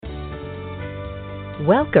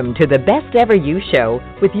Welcome to the Best Ever You Show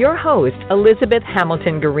with your host, Elizabeth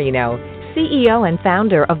Hamilton Garino, CEO and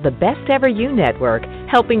founder of the Best Ever You Network,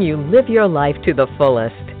 helping you live your life to the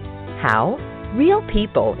fullest. How? Real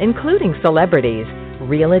people, including celebrities,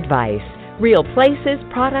 real advice, real places,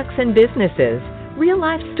 products, and businesses, real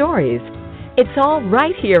life stories. It's all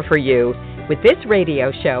right here for you with this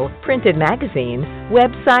radio show, printed magazine,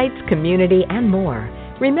 websites, community, and more.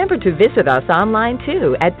 Remember to visit us online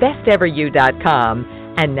too at besteveryou.com.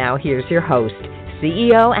 And now here's your host,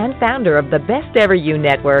 CEO and founder of the Best Ever You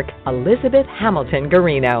Network, Elizabeth Hamilton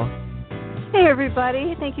Garino. Hey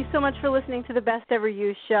everybody, thank you so much for listening to the Best Ever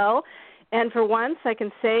You Show. And for once, I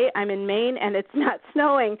can say I'm in Maine and it's not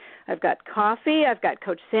snowing. I've got coffee. I've got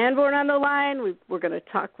Coach Sanborn on the line. We're going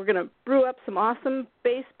to brew up some awesome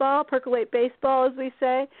baseball, percolate baseball, as we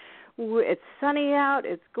say. It's sunny out.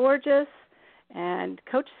 It's gorgeous. And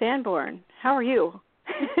Coach Sanborn, how are you?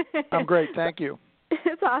 I'm great, thank you.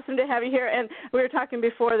 It's awesome to have you here. And we were talking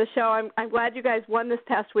before the show. I'm glad you guys won this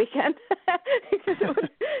past weekend because it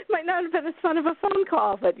might not have been as fun of a phone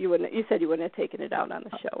call, but you said you wouldn't have taken it out on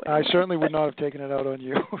the show. Anyway. I certainly would not have taken it out on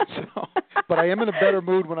you. So, but I am in a better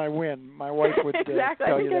mood when I win. My wife would exactly.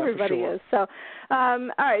 tell I think you that everybody for sure. is. So, all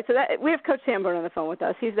right. So we have Coach Sanborn on the phone with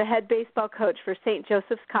us. He's the head baseball coach for St.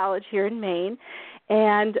 Joseph's College here in Maine,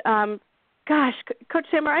 and gosh, Coach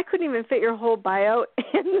Sanborn, I couldn't even fit your whole bio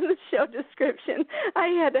in the show description. I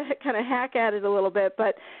had to kind of hack at it a little bit,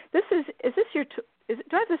 but do I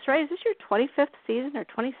have this right? Is this your 25th season or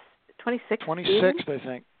 26th 26th, I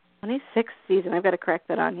think. 26th season. I've got to correct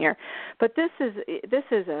that on here. But this is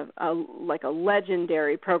like a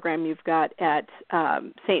legendary program you've got at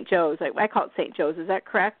St. Joe's. I call it St. Joe's. Is that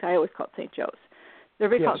correct? I always call it St. Joe's. Does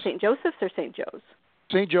everybody call it St. Joseph's or St. Joe's?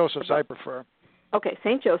 St. Joseph's, I prefer. Okay,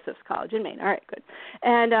 St. Joseph's College in Maine. All right, good.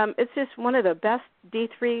 And it's just one of the best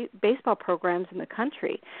D3 baseball programs in the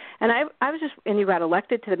country. And and you got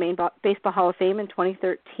elected to the Maine Baseball Hall of Fame in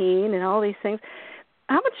 2013 and all these things.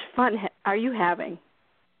 How much fun are you having?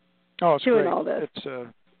 Oh, it's doing great. All this?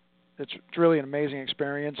 It's really an amazing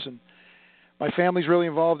experience, and my family's really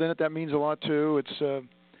involved in it. That means a lot too.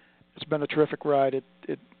 It's been a terrific ride.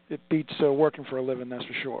 It beats working for a living, that's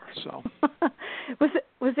for sure. So,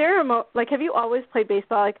 was there have you always played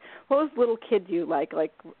baseball? Like, what was little kid you like?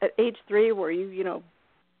 Like at age 3, were you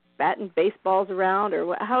batting baseballs around,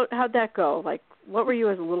 or how'd that go? Like, what were you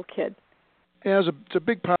as a little kid? Yeah, it's a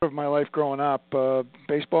big part of my life growing up.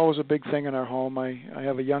 Baseball was a big thing in our home. I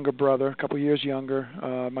have a younger brother, a couple years younger.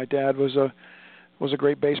 My dad was a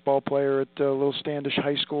great baseball player at little Standish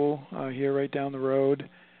High School here right down the road.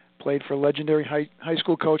 Played for a legendary high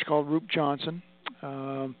school coach called Roop Johnson.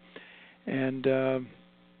 And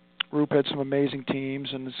Roop had some amazing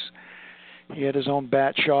teams, and he had his own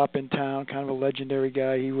bat shop in town, kind of a legendary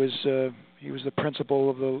guy. He was the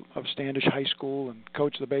principal of Standish High School and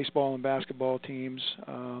coached the baseball and basketball teams.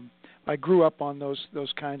 I grew up on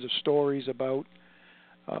those kinds of stories about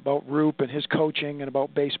Roop and his coaching and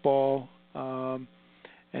about baseball, and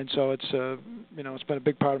so it's been a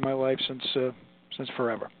big part of my life since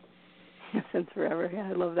forever. Since forever, yeah,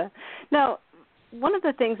 I love that. Now, one of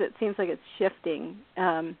the things that seems like it's shifting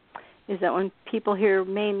is that when people hear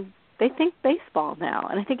Maine, they think baseball now,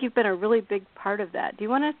 and I think you've been a really big part of that. Do you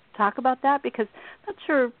want to talk about that? Because I'm not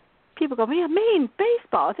sure people go, yeah, Maine,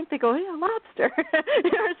 baseball. I think they go, yeah, lobster,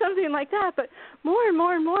 or something like that. But more and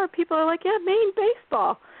more and more people are like, yeah, Maine,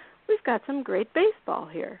 baseball. We've got some great baseball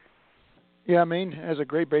here. Yeah, Maine has a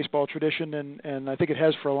great baseball tradition, and I think it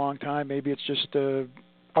has for a long time. Maybe it's just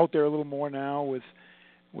out there a little more now with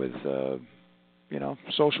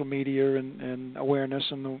social media and awareness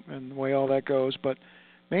and the way all that goes. But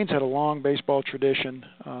Maine's had a long baseball tradition.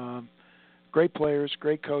 Great players,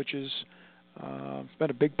 great coaches. It's been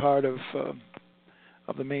a big part of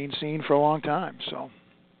the Maine scene for a long time. So.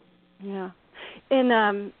 Yeah.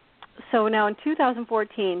 So now in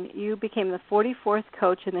 2014, you became the 44th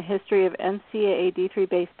coach in the history of NCAA D3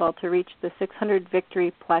 baseball to reach the 600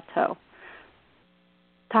 victory plateau.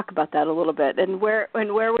 Talk about that a little bit, and where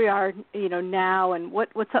we are, now, and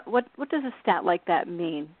what does a stat like that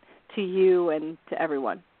mean to you and to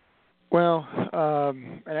everyone? Well,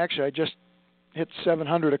 and actually, I just hit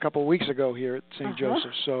 700 a couple of weeks ago here at St.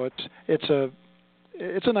 Joseph's, so it's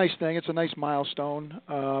a nice thing. It's a nice milestone,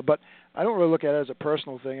 but I don't really look at it as a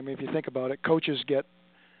personal thing. I mean, if you think about it, coaches get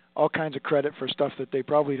all kinds of credit for stuff that they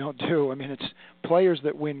probably don't do. I mean, it's players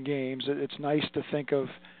that win games. It's nice to think of,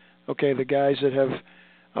 okay, the guys that have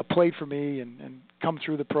played for me and come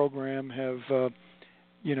through the program have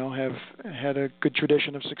had a good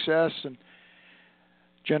tradition of success and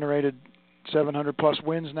generated 700 plus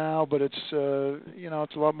wins now, but it's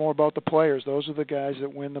it's a lot more about the players. Those are the guys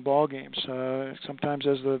that win the ball games. Sometimes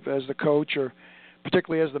as the coach, or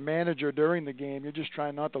particularly as the manager during the game, you're just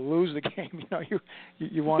trying not to lose the game.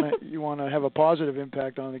 You want to have a positive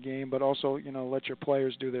impact on the game, but also let your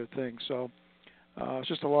players do their thing. So it's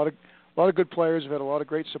just a lot of good players. We've had a lot of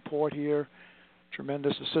great support here,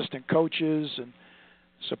 tremendous assistant coaches and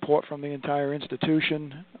support from the entire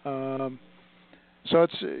institution. So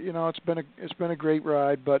it's been a great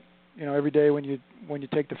ride, but every day when you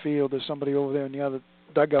take the field, there's somebody over there in the other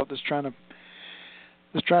dugout that's trying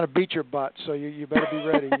to beat your butt. So you better be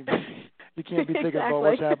ready. You can't be thinking about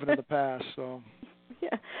what's happened in the past. So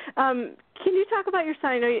yeah, can you talk about your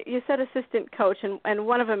son? I know you said assistant coach, and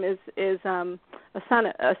one of them is a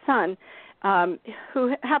son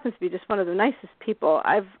who happens to be just one of the nicest people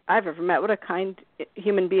I've ever met. What a kind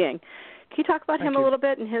human being. Can you talk about him a little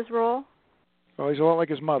bit and his role? Well, he's a lot like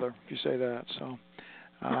his mother, if you say that. So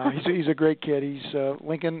he's a great kid. He's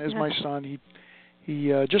Lincoln is my son.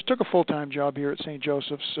 He just took a full-time job here at St.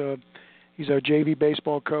 Joseph's. He's our JV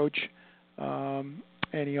baseball coach, and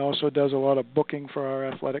he also does a lot of booking for our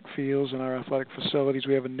athletic fields and our athletic facilities.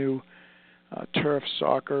 We have a new turf,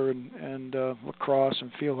 soccer, and lacrosse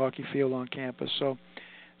and field hockey field on campus. So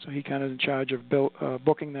he kind of in charge of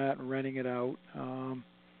booking that and renting it out.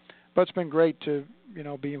 But it's been great to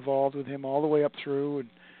be involved with him all the way up through, and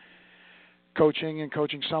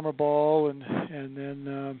coaching summer ball, and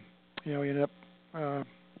then he ended up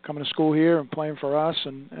coming to school here and playing for us,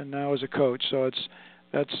 and now as a coach. So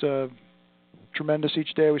that's tremendous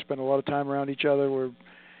each day. We spend a lot of time around each other.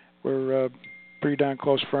 We're pretty darn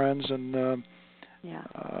close friends, and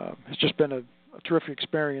it's just been a terrific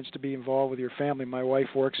experience to be involved with your family. My wife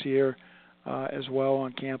works here as well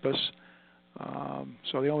on campus.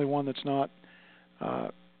 So the only one that's not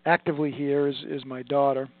actively here is my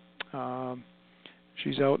daughter.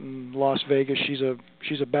 She's out in Las Vegas.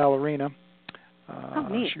 She's a ballerina.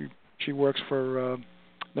 Neat. She works for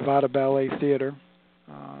Nevada Ballet Theater.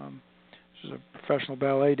 She's a professional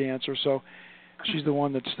ballet dancer. So she's the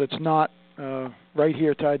one that's not right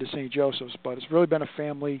here tied to St. Joseph's. But it's really been a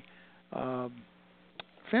family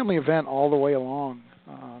event all the way along.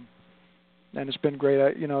 And it's been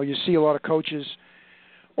great. You see a lot of coaches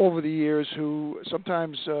over the years who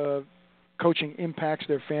sometimes coaching impacts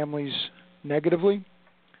their families negatively,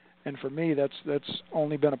 and for me, that's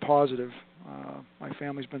only been a positive. My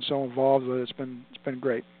family's been so involved with it. It's been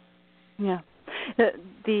great. Yeah.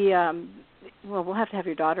 Well, we'll have to have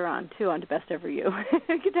your daughter on too, on to Best Ever You.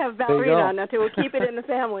 Get to have ballerina on now too. We'll keep it in the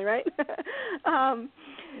family, right?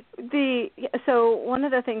 So one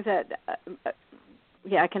of the things that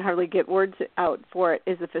I can hardly get words out for it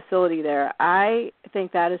is the facility there. I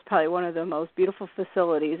think that is probably one of the most beautiful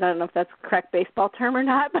facilities. I don't know if that's a correct baseball term or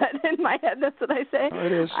not, but in my head that's what I say. Oh,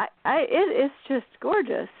 it is. It is just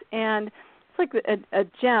gorgeous, and it's like a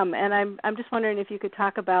gem. And I'm just wondering if you could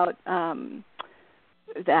talk about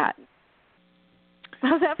that.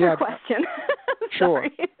 How's that for a question? Sure.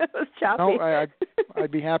 Sorry, it was choppy. No,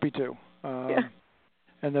 I'd be happy to.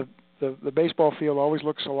 And the baseball field always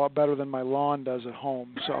looks a lot better than my lawn does at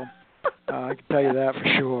home, so I can tell you that for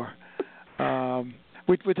sure.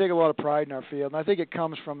 We take a lot of pride in our field, and I think it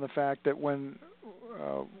comes from the fact that when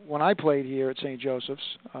I played here at St.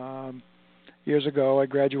 Joseph's years ago, I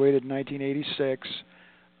graduated in 1986.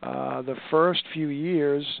 The first few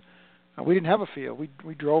years, we didn't have a field.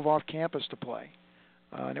 We drove off campus to play,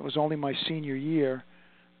 and it was only my senior year.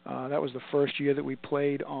 That was the first year that we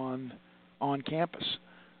played on campus.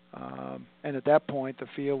 And at that point, the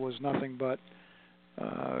field was nothing but,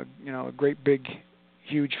 a great big,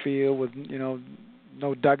 huge field with,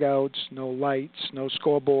 no dugouts, no lights, no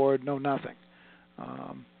scoreboard, no nothing.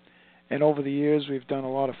 And over the years, we've done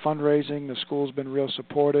a lot of fundraising. The school's been real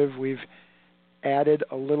supportive. We've added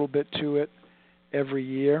a little bit to it every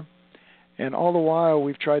year. And all the while,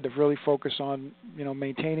 we've tried to really focus on,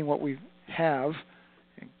 maintaining what we have,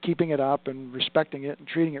 and keeping it up and respecting it and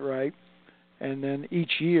treating it right. And then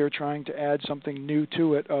each year trying to add something new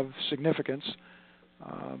to it of significance.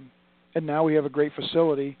 And now we have a great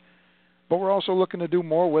facility, but we're also looking to do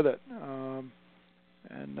more with it.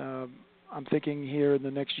 And I'm thinking here in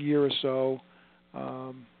the next year or so,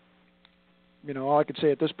 all I could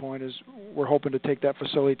say at this point is we're hoping to take that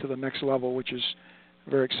facility to the next level, which is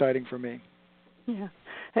very exciting for me. Yeah.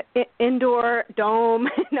 Indoor dome.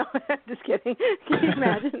 No, I'm just kidding. Can you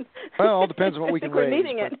imagine? Well, it all depends on what we can raise. We're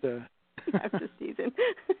needing it. I'm just teasing.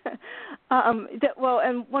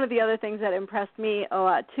 And one of the other things that impressed me a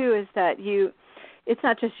lot too is that it's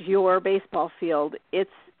not just your baseball field. It's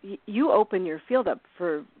you open your field up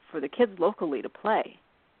for the kids locally to play.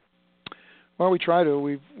 Well, we try to.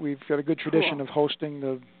 We've got a good tradition Cool. of hosting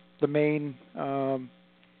the Maine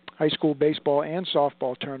high school baseball and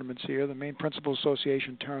softball tournaments here, the Maine Principal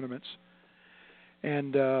Association tournaments,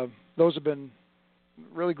 and those have been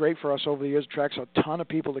really great for us over the years. It attracts a ton of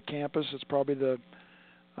people to campus. It's probably the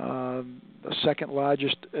second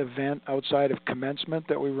largest event outside of commencement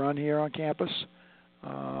that we run here on campus.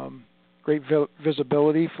 Great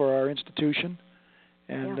visibility for our institution,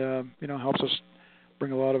 and helps us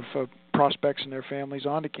bring a lot of prospects and their families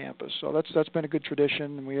onto campus. So that's been a good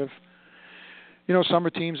tradition, and we have summer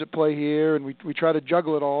teams that play here, and we try to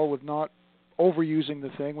juggle it all with not overusing the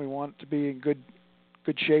thing. We want it to be in good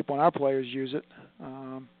shape when our players use it.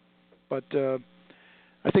 But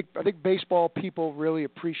I think baseball people really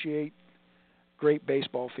appreciate great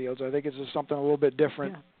baseball fields. I think it's just something a little bit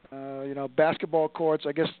different. Yeah. Basketball courts,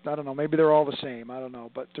 I guess, I don't know, maybe they're all the same. I don't know.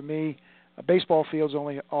 But to me, baseball fields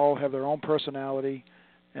all have their own personality.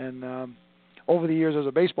 And over the years as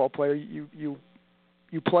a baseball player, you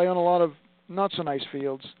play on a lot of not so nice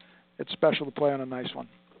fields. It's special to play on a nice one.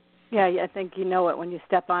 Yeah, I think you know it when you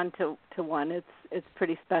step onto one. It's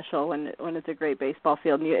pretty special when it's a great baseball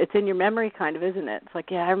field. And it's in your memory, kind of, isn't it? It's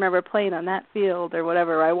like, yeah, I remember playing on that field or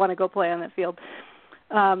whatever. I want to go play on that field.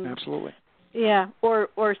 Absolutely. Yeah,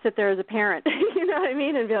 or sit there as a parent, you know what I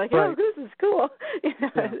mean, and be like, right. Oh, this is cool. Yeah.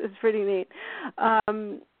 It's pretty neat.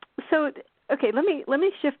 So, okay, let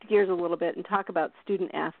me shift gears a little bit and talk about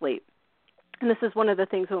student athlete. And this is one of the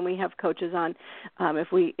things when we have coaches on, if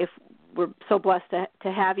we're so blessed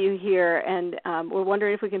to have you here, and we're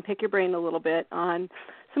wondering if we can pick your brain a little bit on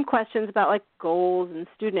some questions about like goals and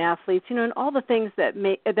student athletes, and all the things that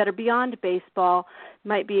are beyond baseball,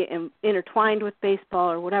 might be intertwined with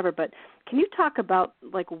baseball or whatever. But can you talk about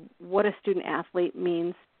like what a student athlete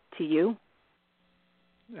means to you?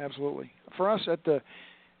 Absolutely. For us at the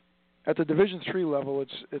Division III level,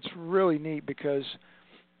 it's really neat because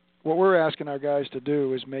what we're asking our guys to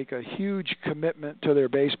do is make a huge commitment to their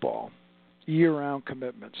baseball, year-round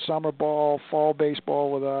commitment. Summer ball, fall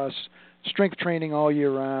baseball with us, strength training all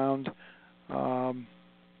year round. A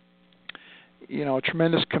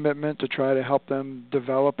tremendous commitment to try to help them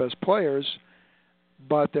develop as players,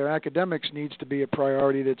 but their academics needs to be a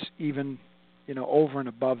priority that's even, over and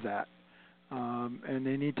above that. And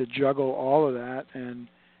they need to juggle all of that and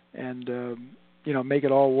make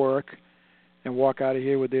it all work and walk out of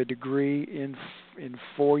here with their degree in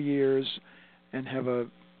 4 years and have a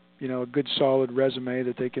good solid resume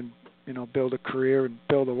that they can build a career and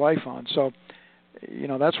build a life on. So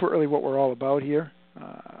that's really what we're all about here.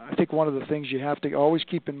 I think one of the things you have to always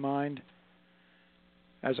keep in mind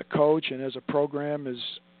as a coach and as a program is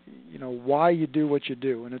why you do what you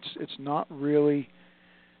do, and it's not really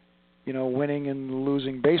winning and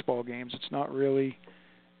losing baseball games. It's not really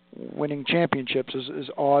winning championships, as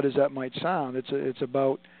odd as that might sound. It's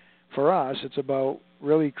about, for us, it's about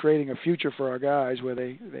really creating a future for our guys where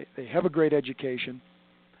they have a great education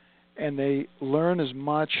and they learn as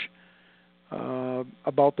much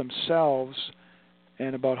about themselves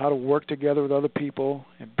and about how to work together with other people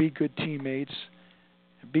and be good teammates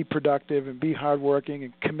and be productive and be hardworking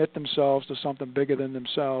and commit themselves to something bigger than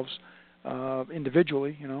themselves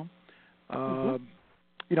individually,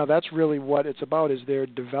 that's really what it's about, is their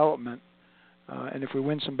development. And if we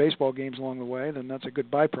win some baseball games along the way, then that's a good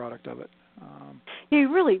byproduct of it.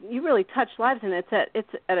 You really touch lives, and it's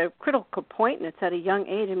at a critical point, and it's at a young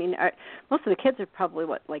age. I mean, most of the kids are probably,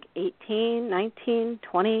 like 18, 19,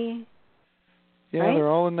 20? Yeah, right? They're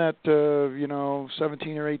all in that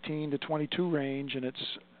 17 or 18 to 22 range, and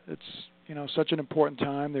it's such an important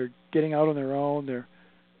time. They're getting out on their own. They're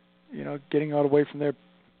getting out away from their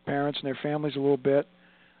parents and their families a little bit,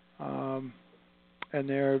 and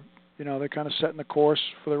they're kind of setting the course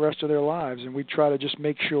for the rest of their lives. And we try to just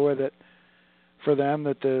make sure that for them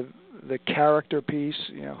that the character piece,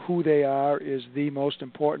 who they are, is the most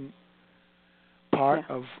important part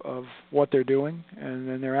of what they're doing, and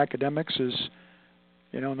then their academics is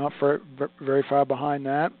not very far behind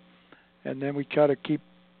that. And then we try to keep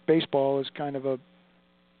baseball as kind of a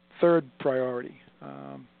third priority.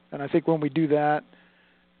 And I think when we do that,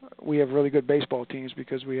 we have really good baseball teams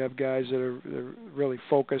because we have guys that are really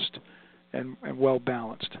focused and well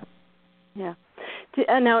balanced. Yeah.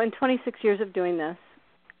 Now, in 26 years of doing this,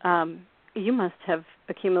 you must have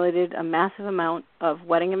accumulated a massive amount of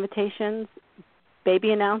wedding invitations,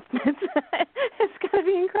 baby announcements. It's got to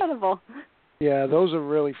be incredible. Yeah, those are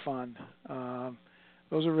really fun.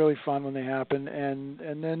 Those are really fun when they happen,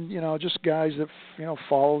 and then just guys that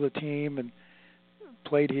follow the team and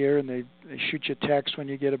played here, and they shoot you a text when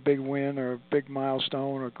you get a big win or a big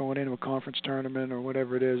milestone or going into a conference tournament or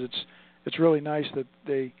whatever it is. It's really nice that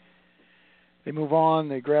they they move on,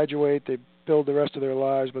 they graduate, they build the rest of their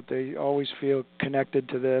lives, but they always feel connected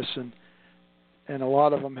to this, and a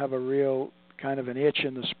lot of them have a real kind of an itch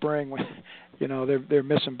in the spring when, they're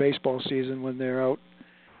missing baseball season when they're out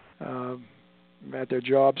at their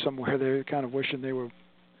job somewhere. They're kind of wishing they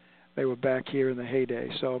were back here in the heyday.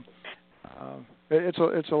 So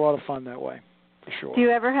it's a lot of fun that way, for sure. Do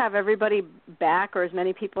you ever have everybody back, or as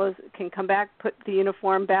many people as can come back, put the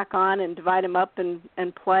uniform back on and divide them up and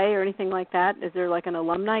play or anything like that? Is there like an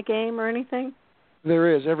alumni game or anything?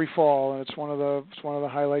 There is every fall, and it's one of the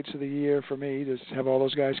highlights of the year for me to have all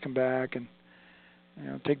those guys come back and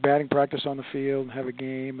take batting practice on the field and have a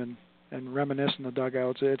game and reminisce in the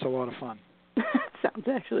dugouts. It's a lot of fun. Sounds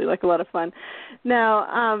actually like a lot of fun.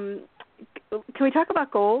 Now, can we talk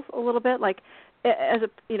about goals a little bit? Like, as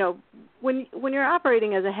when you're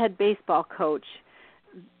operating as a head baseball coach,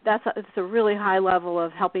 it's a really high level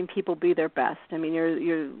of helping people be their best. I mean,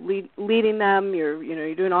 you're leading them.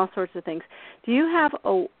 You're doing all sorts of things. Do you have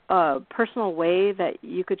a personal way that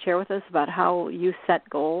you could share with us about how you set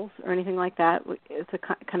goals or anything like that? It's a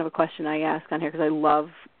kind of a question I ask on here because I love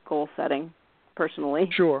goal setting personally.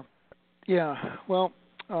 Sure. Yeah. Well,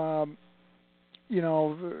 a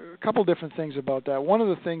couple different things about that. One of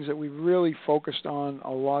the things that we really focused on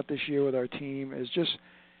a lot this year with our team is just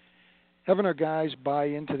having our guys buy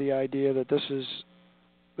into the idea that this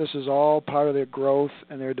is all part of their growth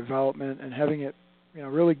and their development, and having it,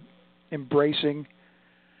 really embracing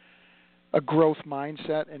a growth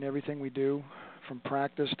mindset in everything we do, from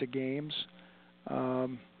practice to games.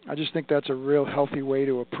 I just think that's a real healthy way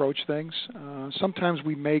to approach things. Sometimes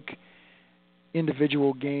we make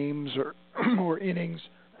individual games or innings,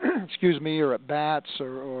 or at bats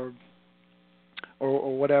or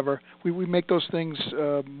whatever. We make those things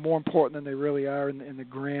more important than they really are in the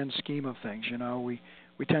grand scheme of things.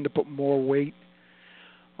 We tend to put more weight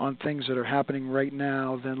on things that are happening right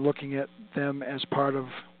now than looking at them as part of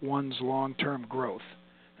one's long-term growth.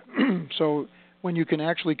 So when you can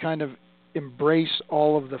actually kind of embrace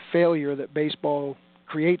all of the failure that baseball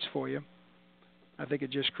creates for you, I think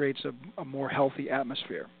it just creates a more healthy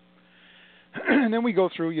atmosphere. And then we go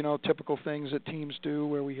through, typical things that teams do,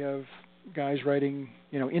 where we have guys writing,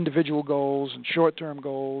 individual goals and short-term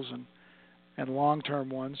goals and long-term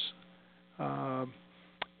ones,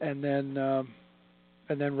 and then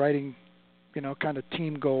writing, kind of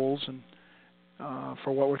team goals and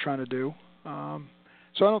for what we're trying to do.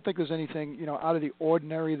 So I don't think there's anything, out of the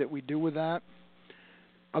ordinary that we do with that,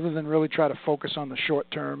 other than really try to focus on the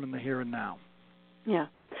short term and the here and now. Yeah.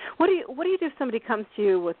 What do you do if somebody comes to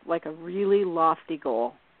you with like a really lofty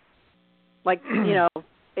goal? Like,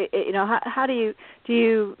 how do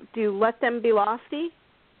you let them be lofty?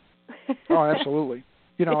 Oh, absolutely.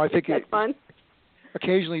 I think fun?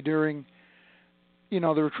 Occasionally during, the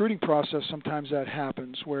recruiting process, sometimes that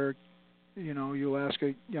happens where, you'll ask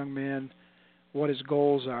a young man what his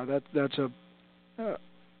goals are. That's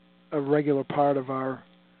a regular part of our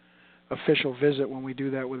official visit when we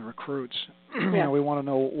do that with recruits. Yeah. We want to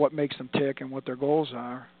know what makes them tick and what their goals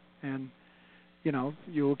are. And,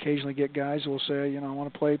 you'll occasionally get guys who will say, I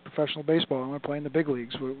want to play professional baseball. I want to play in the big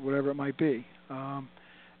leagues, whatever it might be. Now,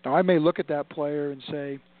 I may look at that player and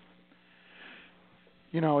say,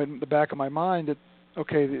 in the back of my mind that,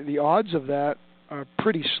 okay, the odds of that are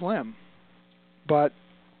pretty slim. But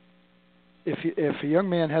if a young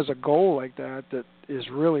man has a goal like that is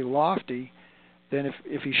really lofty, then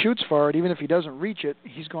if he shoots for it, even if he doesn't reach it,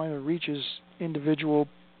 he's going to reach his individual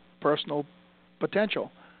personal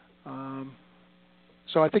potential.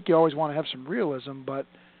 So I think you always want to have some realism, but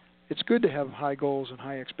it's good to have high goals and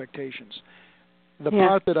high expectations. The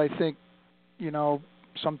part that I think,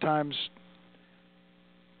 sometimes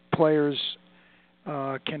players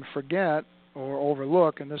can forget or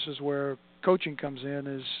overlook, and this is where coaching comes in,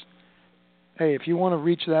 is, hey, if you want to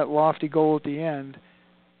reach that lofty goal at the end,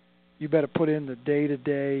 you better put in the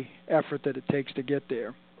day-to-day effort that it takes to get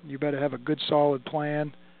there. You better have a good, solid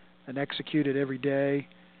plan and execute it every day,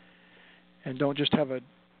 and don't just have a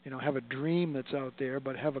dream that's out there,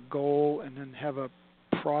 but have a goal and then have a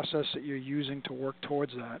process that you're using to work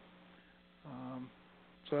towards that.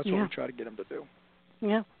 So that's what we try to get them to do.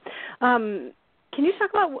 Yeah. Can you talk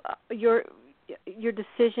about your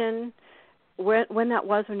decision, when that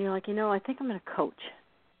was, when you're like, I think I'm going to coach?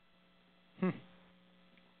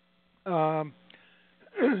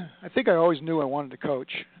 I think I always knew I wanted to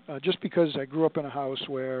coach, just because I grew up in a house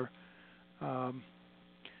where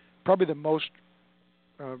probably the most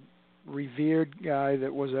revered guy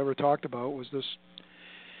that was ever talked about was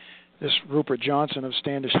this Rupert Johnson of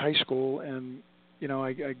Standish High School, and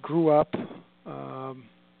I grew up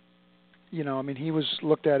I mean, he was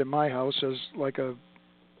looked at in my house as like a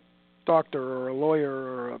doctor or a lawyer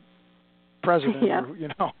or a president, yeah.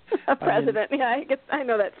 or, a president. I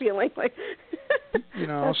know that feeling. Like,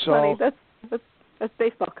 that's so funny. That's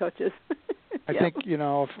baseball coaches. I think,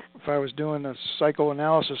 if I was doing a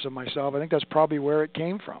psychoanalysis of myself, I think that's probably where it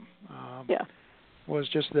came from. Was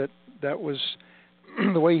just that was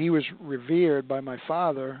the way he was revered by my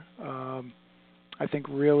father. I think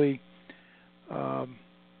really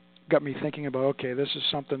got me thinking about, okay, this is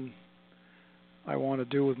something I want to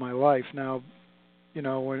do with my life. Now,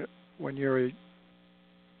 when you're a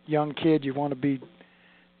young kid, you want to be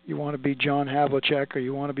John Havlicek, or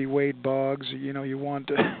you want to be Wade Boggs, you want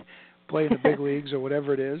to play in the big leagues or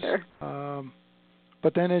whatever it is. Sure.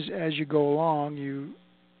 But then as you go along, you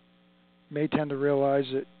may tend to realize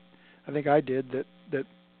that, I think I did, that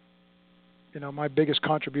my biggest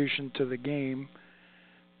contribution to the game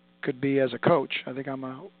could be as a coach. I think I'm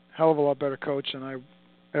a hell of a lot better coach than I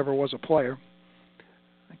ever was a player.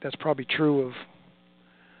 I think that's probably true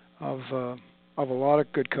of a lot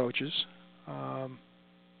of good coaches. And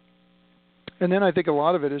then I think a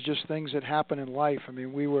lot of it is just things that happen in life. I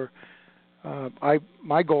mean,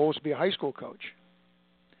 my goal was to be a high school coach,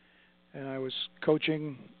 and I was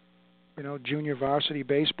coaching, junior varsity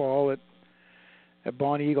baseball at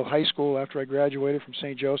Bonnie Eagle High School after I graduated from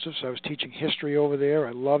St. Joseph's. I was teaching history over there.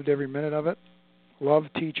 I loved every minute of it.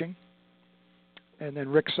 Loved teaching. And then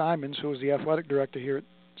Rick Simons, who was the athletic director here at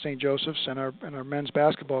St. Joseph's and our men's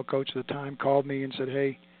basketball coach at the time, called me and said,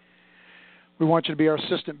 "Hey, we want you to be our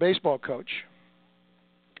assistant baseball coach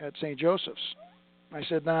at St. Joseph's." I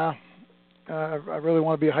said, "Nah, I really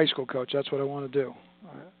want to be a high school coach. That's what I want to do.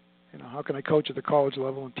 How can I coach at the college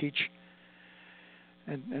level and teach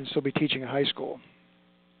and still be teaching at high school?"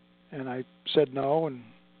 And I said no and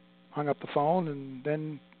hung up the phone, and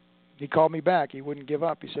then he called me back. He wouldn't give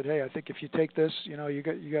up. He said, "Hey, I think if you take this, you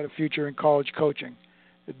got a future in college coaching.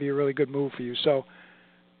 It'd be a really good move for you." So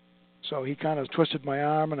he kind of twisted my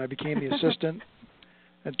arm, and I became the assistant.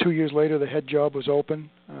 And 2 years later, the head job was open,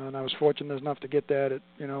 and I was fortunate enough to get that at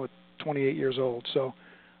 28 years old. So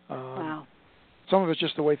wow. Some of it's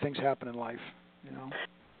just the way things happen in life,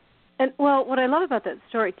 And well, what I love about that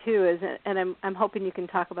story too is, and I'm hoping you can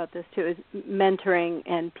talk about this too, is mentoring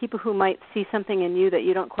and people who might see something in you that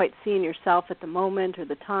you don't quite see in yourself at the moment or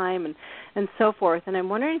the time, and so forth. And I'm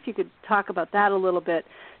wondering if you could talk about that a little bit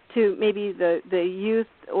to maybe the youth,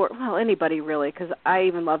 or anybody really, because I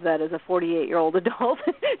even love that as a 48-year-old adult,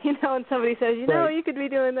 and somebody says, right. You could be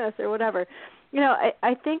doing this or whatever.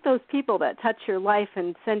 I think those people that touch your life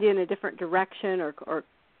and send you in a different direction, or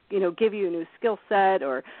give you a new skill set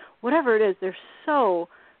or whatever it is, they're so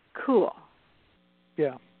cool.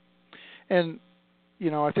 Yeah. And,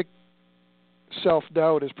 I think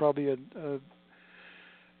self-doubt is probably a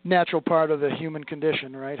natural part of the human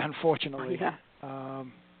condition, right, unfortunately. Yeah.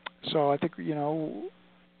 So I think, we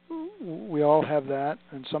all have that,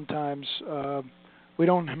 and sometimes we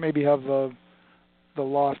don't maybe have the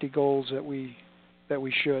lofty goals that we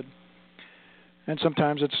should. And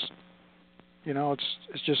sometimes it's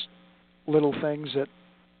just little things that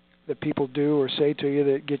people do or say to you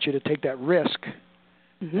that get you to take that risk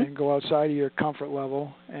and go outside of your comfort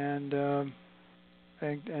level and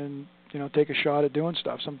take a shot at doing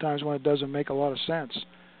stuff. Sometimes when it doesn't make a lot of sense.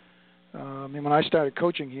 When I started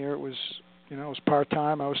coaching here, it was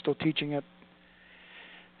part-time. I was still teaching at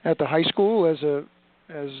the high school as an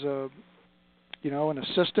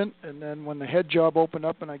assistant, and then when the head job opened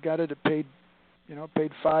up and I got it, it paid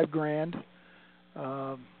 $5,000.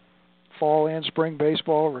 Fall and spring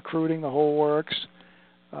baseball, recruiting, the whole works.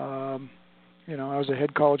 I was a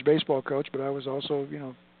head college baseball coach, but I was also,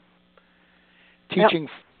 teaching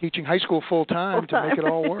high school full time to make it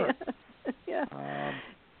all work. Yeah.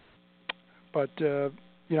 But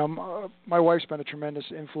my wife's been a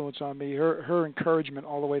tremendous influence on me. Her encouragement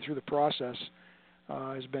all the way through the process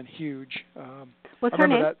has been huge. What's her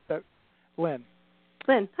name? That Lynn.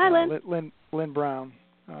 Lynn. Hi, Lynn. Lynn Brown.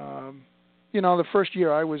 The first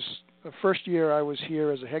year I was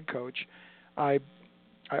here as a head coach, I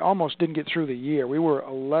almost didn't get through the year. We were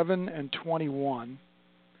 11-21.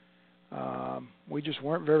 We just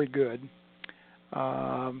weren't very good,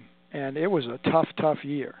 and it was a tough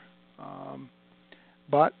year.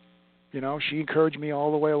 But she encouraged me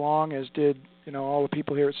all the way along, as did all the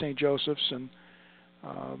people here at St. Joseph's, and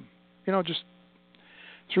just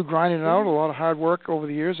through grinding it out, a lot of hard work over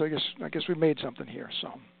the years, I guess we made something here.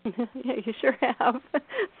 So. Yeah, you sure have.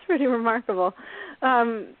 It's pretty remarkable.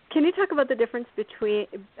 Can you talk about the difference between,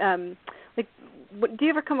 do you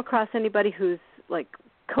ever come across anybody who's like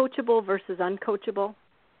coachable versus uncoachable?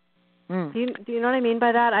 Do you know what I mean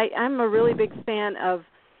by that? I'm a really big fan of,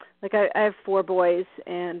 like, I have 4 boys,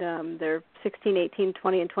 and they're 16, 18,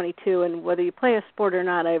 20, and 22, and whether you play a sport or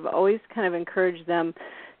not, I've always kind of encouraged them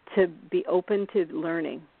to be open to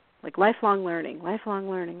learning, like lifelong learning.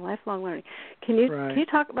 Can you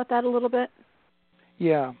talk about that a little bit?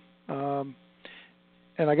 Yeah. And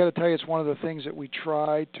I got to tell you, it's one of the things that we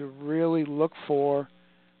try to really look for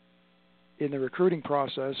in the recruiting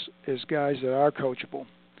process is guys that are coachable.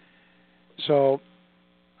 So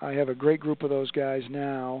I have a great group of those guys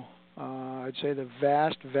now. I'd say the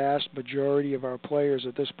vast majority of our players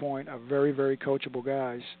at this point are very, very coachable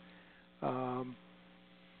guys.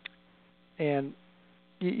 And,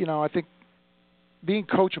 I think being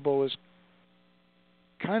coachable is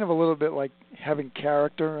kind of a little bit like having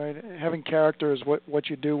character, right? Having character is what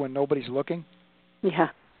you do when nobody's looking. Yeah.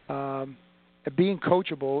 Being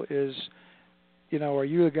coachable is, are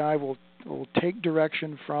you the guy who will take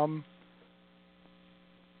direction from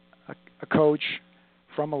a coach,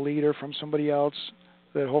 from a leader, from somebody else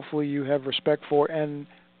that hopefully you have respect for, and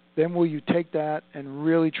then will you take that and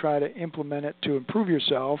really try to implement it to improve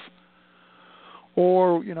yourself?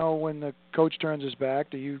 Or, when the coach turns his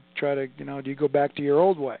back, do you try to, do you go back to your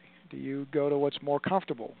old way? Do you go to what's more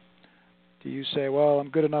comfortable? Do you say, well, I'm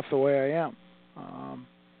good enough the way I am?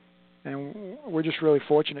 And we're just really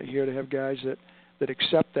fortunate here to have guys that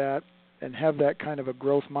accept that and have that kind of a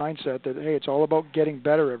growth mindset that, hey, it's all about getting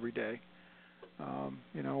better every day.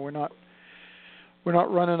 We're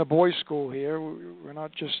not running a boys' school here. We're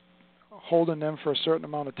not just holding them for a certain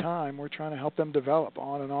amount of time. We're trying to help them develop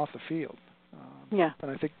on and off the field.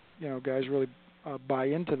 And I think, guys really buy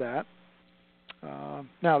into that.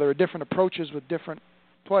 Now, there are different approaches with different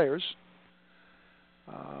players.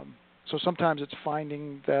 So sometimes it's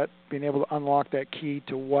finding that, being able to unlock that key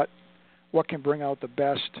to what can bring out the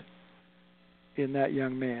best in that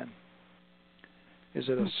young man. Is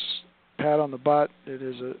it a pat on the butt?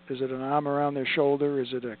 Is it an arm around their shoulder? Is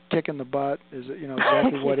it a kick in the butt? Is it,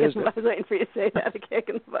 exactly what is it? I was waiting for you to say that, a kick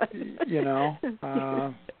in the butt.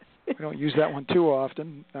 We don't use that one too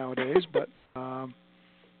often nowadays, but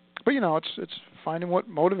it's finding what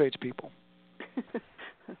motivates people.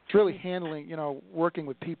 It's really handling, working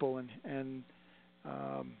with people and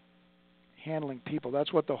handling people.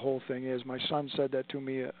 That's what the whole thing is. My son said that to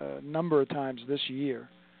me a number of times this year.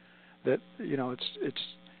 That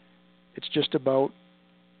it's just about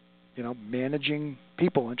managing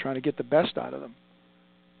people and trying to get the best out of them.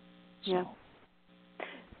 So. Yeah.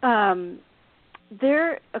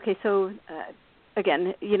 So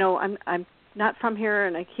again, I'm not from here,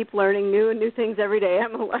 and I keep learning new things every day.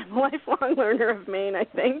 I'm a lifelong learner of Maine, I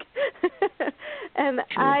think, and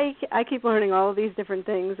sure. I keep learning all of these different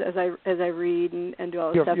things as I read and do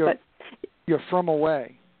all this stuff. But you're from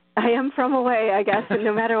away. I am from away, I guess, and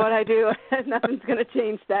no matter what I do, nothing's going to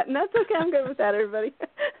change that, and that's okay. I'm good with that, everybody.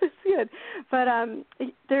 It's good. But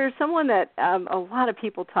there's someone that a lot of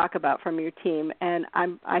people talk about from your team, and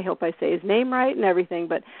I hope I say his name right and everything,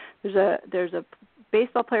 but there's a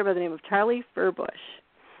baseball player by the name of Charlie Furbush,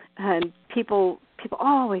 and people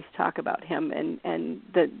always talk about him, and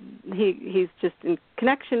that he's just in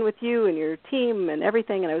connection with you and your team and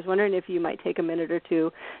everything, and I was wondering if you might take a minute or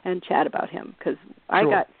two and chat about him, because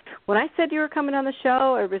sure. When I said you were coming on the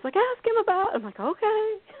show, everybody's like, ask him about. I'm like,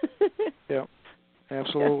 okay. Yeah,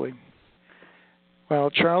 absolutely. Yeah. Well,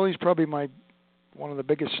 Charlie's probably one of the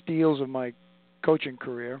biggest steals of my coaching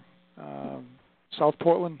career. South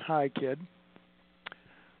Portland High kid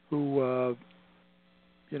who,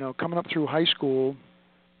 coming up through high school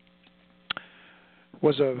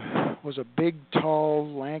was a big, tall,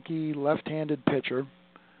 lanky, left-handed pitcher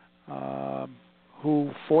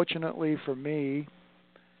who, fortunately for me,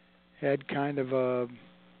 had kind of a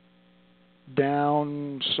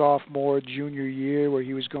down sophomore, junior year where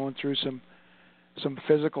he was going through some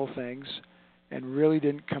physical things and really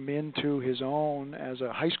didn't come into his own as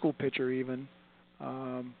a high school pitcher even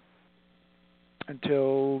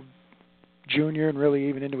until junior and really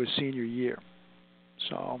even into his senior year.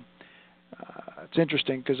 So it's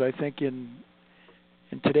interesting because I think in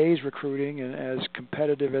today's recruiting, and as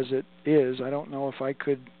competitive as it is, I don't know if I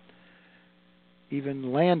could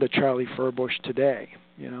even land a Charlie Furbush today,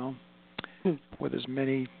 with as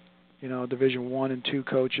many, Division I and II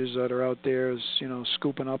coaches that are out there, as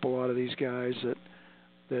scooping up a lot of these guys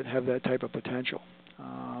that have that type of potential.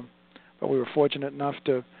 But we were fortunate enough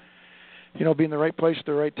to, be in the right place at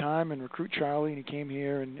the right time and recruit Charlie, and he came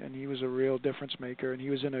here, and he was a real difference maker, and he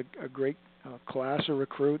was in a great class of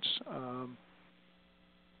recruits.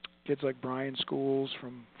 Kids like Brian Schools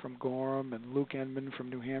from Gorham and Luke Enman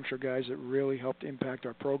from New Hampshire, guys that really helped impact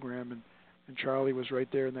our program and Charlie was right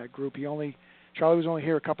there in that group. Charlie was only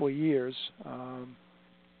here a couple of years.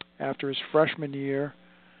 After his freshman year,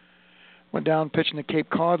 went down pitching the Cape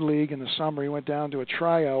Cod League in the summer. He went down to a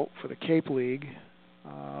tryout for the Cape League,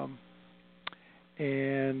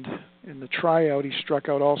 and in the tryout he struck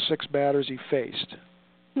out all 6 batters he faced.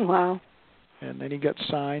 Wow. And then he got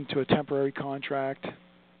signed to a temporary contract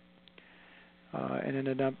and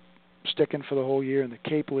ended up sticking for the whole year in the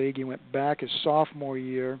Cape League. He went back his sophomore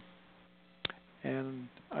year, and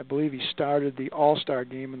I believe he started the All-Star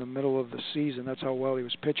game in the middle of the season. That's how well he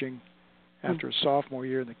was pitching after his sophomore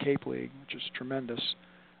year in the Cape League, which is tremendous.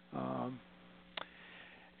 And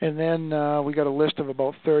then we got a list of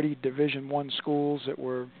about 30 Division I schools that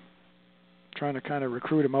were trying to kind of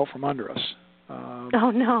recruit him out from under us.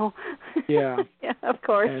 Oh, no. Yeah. Yeah, of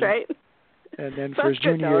course, right? And then so for his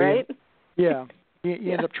junior year, right? Yeah. He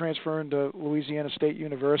ended up transferring to Louisiana State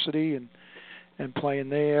University and playing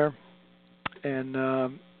there, and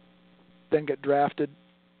then got drafted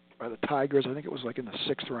by the Tigers. I think it was like in the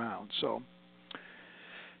 6th round. So,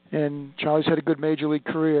 and Charlie's had a good major league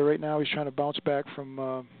career. Right now he's trying to bounce back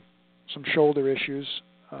from some shoulder issues.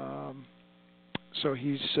 So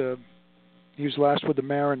he was last with the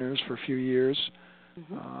Mariners for a few years,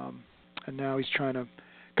 and now he's trying to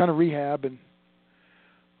kind of rehab and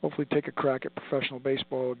hopefully take a crack at professional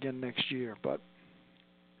baseball again next year. But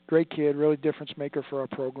great kid, really difference maker for our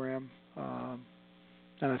program,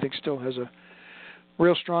 and I think still has a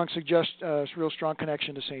real strong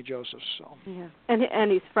connection to St. Joseph's. So. Yeah,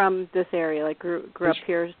 and he's from this area, like grew up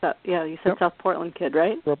here. So, yeah, you said South Portland kid,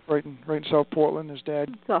 right? Grew up right in South Portland. His dad,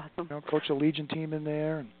 that's awesome. Coached a Legion team in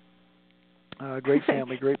there, and great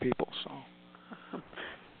family, great people. So.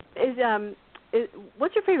 Awesome.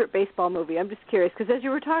 What's your favorite baseball movie? I'm just curious because as you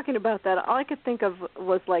were talking about that, all I could think of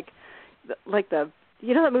was like the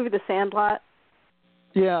that movie The Sandlot.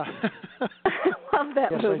 Yeah. I love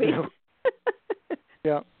that movie. I do.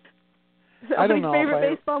 Yeah. So I don't know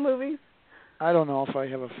favorite baseball movies? I don't know if I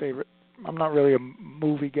have a favorite. I'm not really a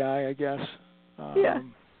movie guy, I guess. Yeah.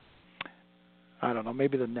 I don't know.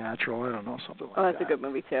 Maybe The Natural. I don't know, something like that. Oh, that's a good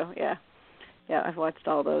movie too. Yeah. Yeah, I've watched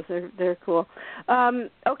all those. They're cool.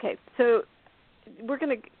 Okay, so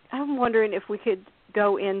I'm wondering if we could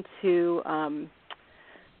go into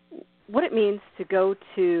what it means to go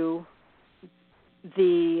to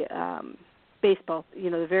the baseball,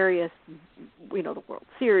 the various, the World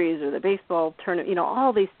Series or the baseball tournament,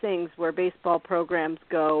 all these things where baseball programs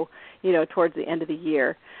go, towards the end of the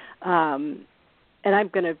year. And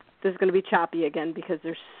this is going to be choppy again because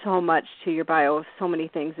there's so much to your bio of so many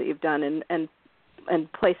things that you've done and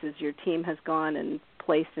places your team has gone and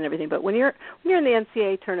placed and everything. But when you're in the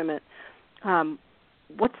NCAA tournament,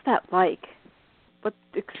 what's that like?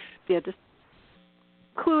 Just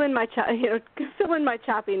fill in my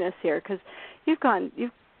choppiness here because you've gone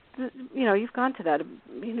to that,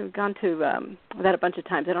 that a bunch of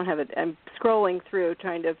times. I don't have it. I'm scrolling through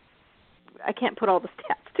I can't put all the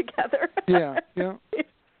stats together. Yeah.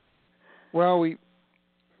 Well, we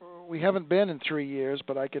haven't been in 3 years,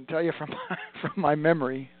 but I can tell you from my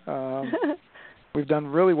memory, we've done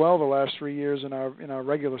really well the last 3 years in our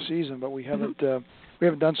regular season, but we haven't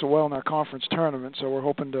done so well in our conference tournament. So we're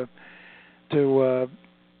hoping to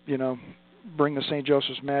bring the St.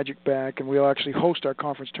 Joseph's Magic back, and we'll actually host our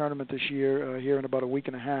conference tournament this year here in about a week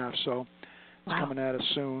and a half. So it's coming at us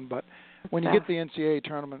soon. But when you get the NCAA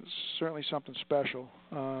tournament, it's certainly something special.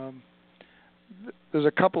 There's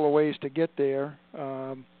a couple of ways to get there.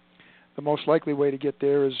 The most likely way to get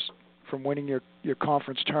there is from winning your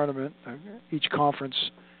conference tournament. Each conference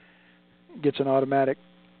gets an automatic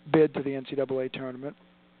bid to the NCAA tournament.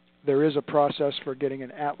 There is a process for getting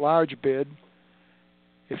an at-large bid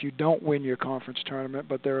if you don't win your conference tournament,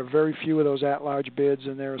 but there are very few of those at-large bids,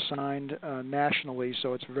 and they're assigned nationally,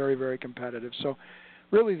 so it's very, very competitive. So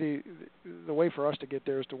really the way for us to get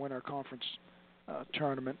there is to win our conference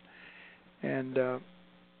tournament. And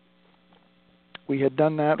we had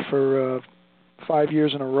done that for 5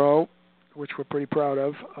 years in a row, which we're pretty proud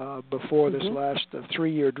of, before this last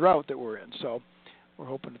 3-year drought that we're in. So we're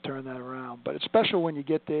hoping to turn that around. But it's special when you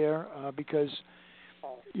get there because,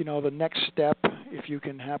 the next step, if you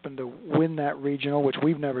can happen to win that regional, which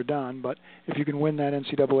we've never done, but if you can win that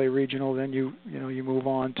NCAA regional, then you move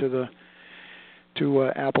on to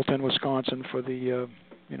Appleton, Wisconsin for the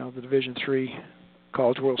the Division III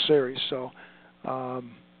College World Series. So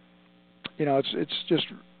it's just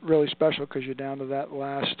really special because you're down to that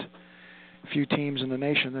last few teams in the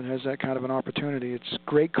nation that has that kind of an opportunity. It's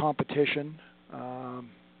great competition,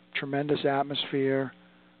 tremendous atmosphere,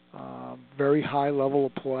 very high level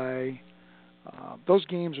of play. Those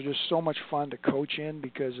games are just so much fun to coach in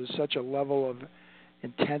because there's such a level of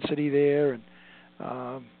intensity there, and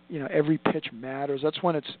every pitch matters. That's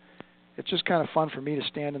when it's just kind of fun for me to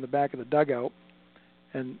stand in the back of the dugout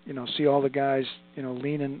and see all the guys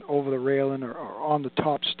leaning over the railing or on the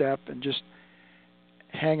top step and just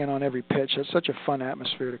hanging on every pitch. That's such a fun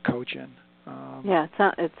atmosphere to coach in.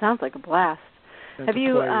 It sounds like a blast. Have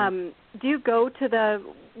you do you go to the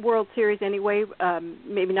World Series anyway?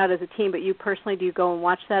 Maybe not as a team, but you personally, do you go and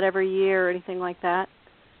watch that every year or anything like that?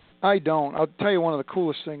 I don't. I'll tell you, one of the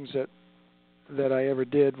coolest things that I ever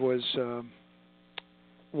did was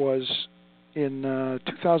in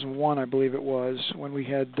 2001, I believe it was, when we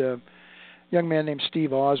had a young man named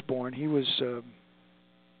Steve Osborne. He was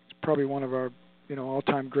probably one of our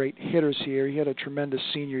all-time great hitters here. He had a tremendous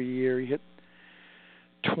senior year. He hit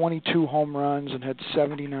 22 home runs and had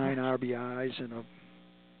 79 RBIs in a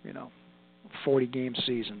 40-game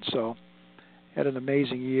season. So had an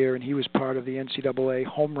amazing year, and he was part of the NCAA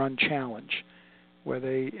Home Run Challenge, where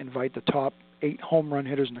they invite the top 8 home run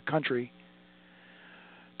hitters in the country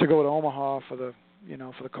to go to Omaha for the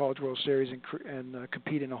College World Series and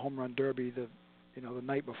compete in a home run derby the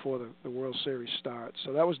night before the World Series starts.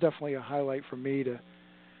 So that was definitely a highlight for me to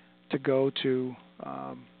go to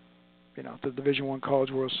the Division I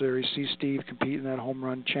College World Series, see Steve compete in that home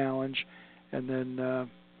run challenge, and then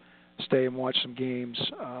stay and watch some games.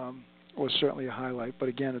 Was certainly a highlight. But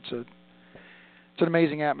again, it's an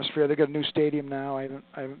amazing atmosphere. They got a new stadium now. I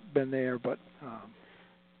haven't been there, but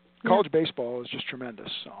college baseball is just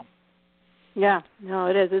tremendous. So. Yeah, no,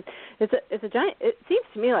 it is. It's a giant. It seems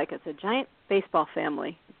to me like it's a giant baseball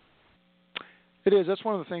family. It is. That's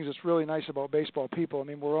one of the things that's really nice about baseball people. I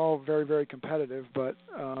mean, we're all very, very competitive, but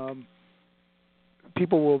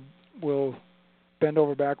people will bend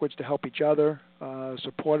over backwards to help each other,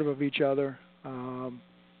 supportive of each other.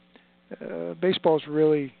 Baseball is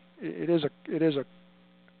really it is a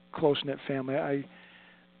close-knit family.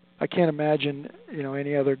 I can't imagine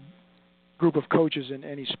any other group of coaches in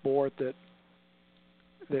any sport that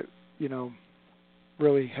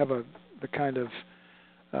really have the kind of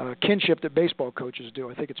kinship that baseball coaches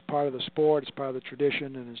do. I think it's part of the sport, it's part of the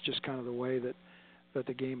tradition, and it's just kind of the way that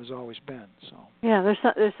the game has always been. So yeah,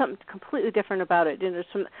 there's something completely different about it. And there's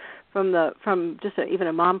from just even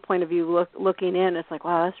a mom point of view, looking in, it's like,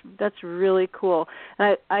 wow, that's really cool.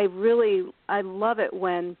 And I love it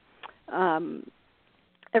when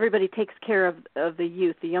everybody takes care of the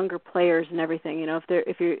youth, the younger players, and everything.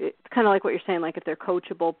 If you're, it's kind of like what you're saying, like if they're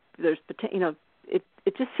coachable, there's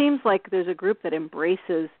it just seems like there's a group that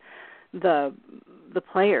embraces the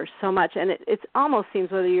players so much, and it almost seems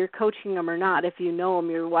whether you're coaching them or not, if you know them,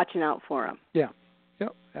 you're watching out for them. Yeah,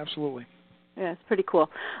 yep, absolutely. Yeah, it's pretty cool.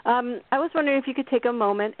 I was wondering if you could take a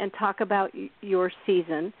moment and talk about your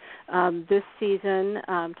season. This season,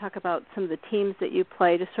 talk about some of the teams that you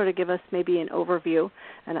play, just sort of give us maybe an overview.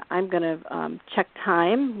 And I'm going to check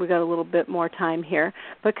time. We've got a little bit more time here.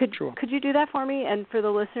 But could you do that for me? And for the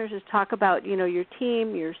listeners, just talk about, your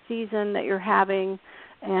team, your season that you're having,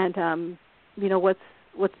 and,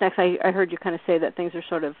 what's next. I heard you kind of say that things are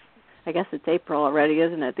sort of, I guess it's April already,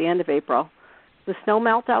 isn't it? The end of April. The snow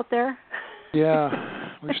melt out there? Yeah,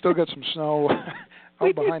 we've still got some snow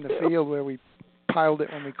out behind the field where we piled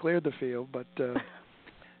it when we cleared the field, but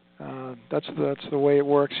that's the way it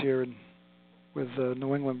works here with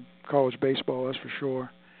New England college baseball, that's for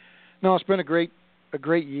sure. No, it's been a great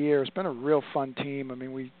year. It's been a real fun team. I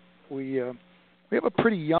mean, we have a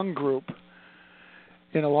pretty young group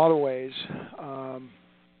in a lot of ways,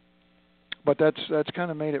 but that's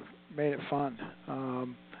kind of made it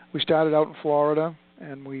fun. We started out in Florida,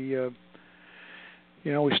 and we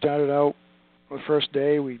started out the first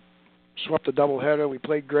day. We swept a doubleheader. We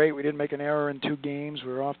played great. We didn't make an error in 2 games.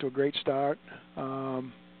 We were off to a great start.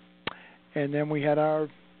 And then we had our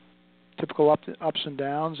typical ups and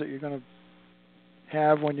downs that you're going to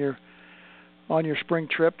have when you're on your spring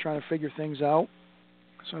trip trying to figure things out.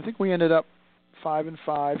 So I think we ended up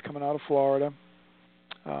 5-5 coming out of Florida.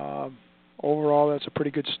 Overall, that's a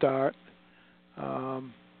pretty good start.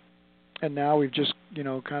 And now we've just,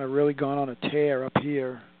 kind of really gone on a tear up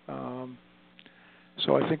here.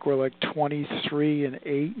 So I think we're like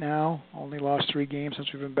 23-8 now. Only lost 3 games since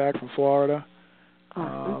we've been back from Florida.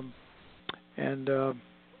 Awesome. And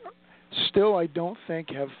still, I don't think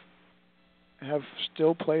have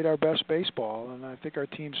still played our best baseball. And I think our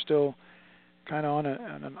team's still kind of on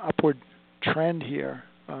an upward trend here.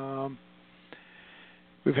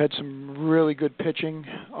 We've had some really good pitching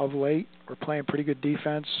of late. We're playing pretty good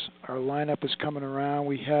defense. Our lineup is coming around.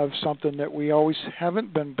 We have something that we always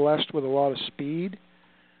haven't been blessed with, a lot of speed.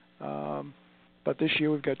 But this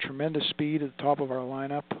year we've got tremendous speed at the top of our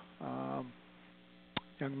lineup.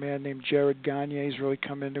 Young man named Jared Gagne's really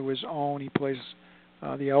come into his own. He plays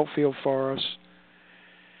the outfield for us.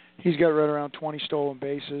 He's got right around 20 stolen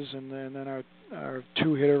bases, and then our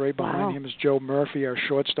two-hitter right behind him is Joe Murphy, our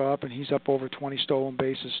shortstop, and he's up over 20 stolen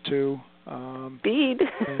bases too. Speed.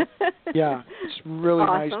 Yeah, it's really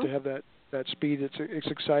awesome. nice to have that speed. It's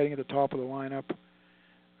exciting at the top of the lineup.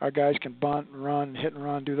 Our guys can bunt and run, hit and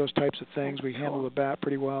run, do those types of things. We handle the bat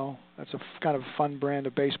pretty well. That's a kind of fun brand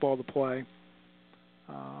of baseball to play.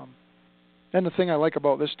 And the thing I like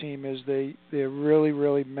about this team is they're really,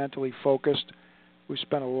 really mentally focused. We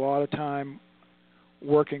spent a lot of time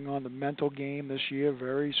working on the mental game this year,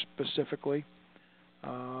 very specifically.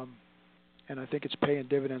 And I think it's paying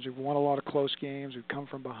dividends. We've won a lot of close games. We've come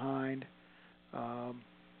from behind.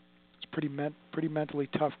 It's pretty mentally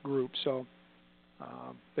tough group. So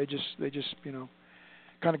they just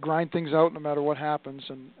kind of grind things out no matter what happens,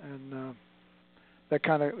 and that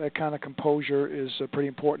kind of composure is pretty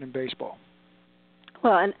important in baseball.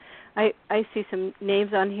 Well, and I see some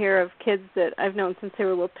names on here of kids that I've known since they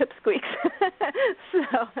were little pipsqueaks. So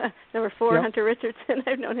number 4, yep. Hunter Richardson,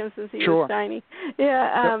 I've known him since he was tiny.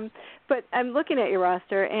 Yeah, yep. But I'm looking at your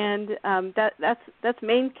roster, and that's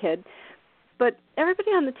Maine kid. But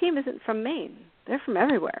everybody on the team isn't from Maine. They're from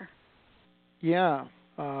everywhere. Yeah,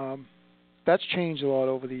 that's changed a lot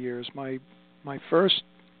over the years. My first,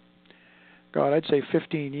 I'd say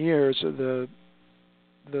 15 years,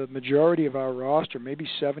 the majority of our roster, maybe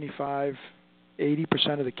 75,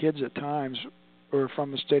 80% of the kids at times, were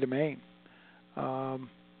from the state of Maine.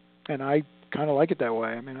 And I kind of like it that way.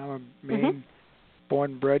 I mean, I'm a Maine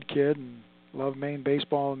born and bred kid and love Maine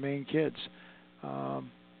baseball and Maine kids.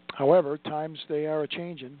 However, times they are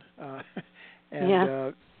a-changing.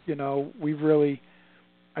 We've really,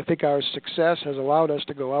 I think our success has allowed us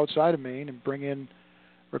to go outside of Maine and bring in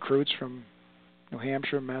recruits from New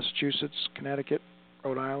Hampshire, Massachusetts, Connecticut,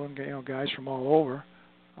 Rhode Island, guys from all over,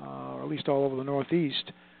 or at least all over the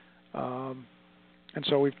Northeast. And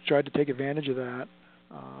so we've tried to take advantage of that.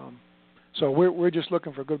 So we're just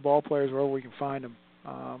looking for good ball players wherever we can find them.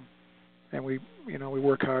 And we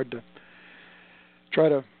work hard to try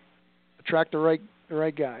to attract the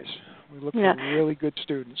right guys. We look for really good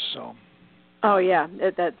students. So. Oh yeah,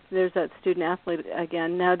 there's that student athlete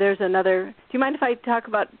again. Now there's another. Do you mind if I talk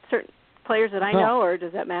about certain players that I know, or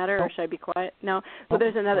does that matter, or should I be quiet? No. Well,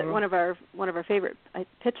 there's another one of our favorite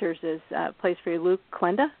pitchers is plays for you, Luke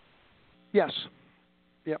Klenda. Yes.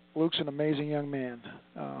 Yep. Luke's an amazing young man.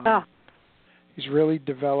 He's really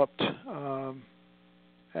developed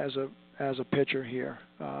as a pitcher here.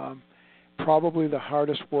 Probably the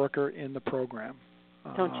hardest worker in the program.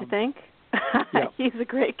 Don't you think? Yep. He's a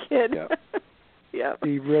great kid. Yep. Yep.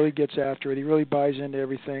 He really gets after it. He really buys into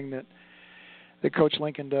everything that Coach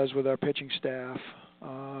Lincoln does with our pitching staff,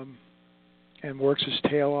 and works his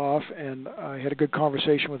tail off. And I had a good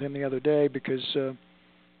conversation with him the other day because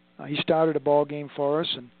he started a ball game for us,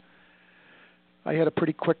 and I had a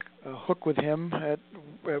pretty quick hook with him at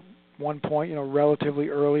one point, relatively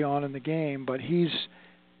early on in the game. But he's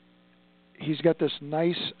got this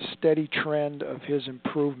nice, steady trend of his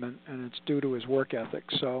improvement, and it's due to his work ethic.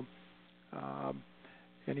 So,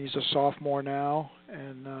 and he's a sophomore now.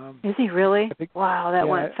 And is he really? Wow, that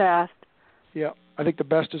went fast. Yeah, I think the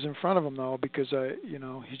best is in front of him though, because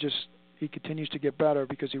he continues to get better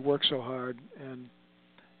because he works so hard, and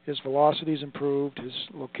his velocity's improved, his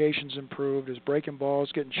location's improved, his breaking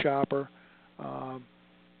ball's getting sharper,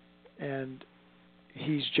 and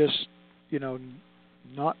he's just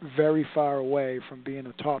not very far away from being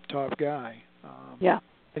a top guy.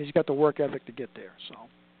 And he's got the work ethic to get there. So.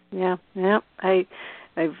 Yeah.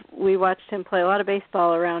 We watched him play a lot of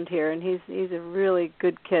baseball around here, and he's a really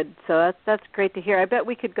good kid. So that's great to hear. I bet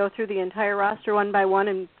we could go through the entire roster one by one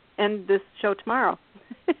and end this show tomorrow.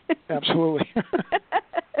 Absolutely.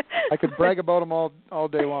 I could brag about them all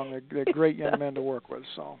day long. They're great young men to work with.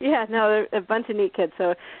 So. Yeah, no, they're a bunch of neat kids.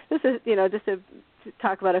 So this is just to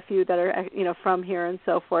talk about a few that are from here and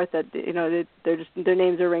so forth, that they're just, their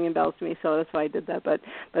names are ringing bells to me, so that's why I did that. But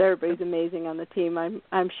everybody's amazing on the team,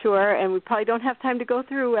 I'm sure, and we probably don't have time to go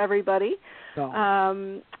through everybody.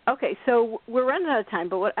 No. Okay, so we're running out of time,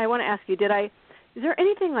 but what I want to ask you, is there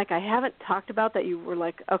anything like I haven't talked about that you were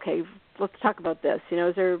like, okay, let's talk about this?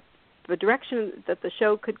 Is there a direction that the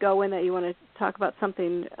show could go in that you want to talk about,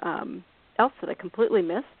 something else that I completely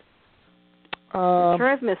missed? I'm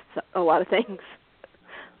sure I've missed a lot of things.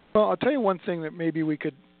 Well, I'll tell you one thing that maybe we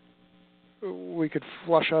could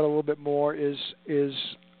flush out a little bit more is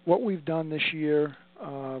what we've done this year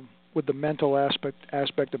with the mental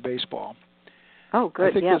aspect of baseball. Oh,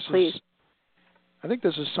 good. Yeah, please. I think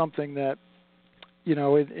this is something that,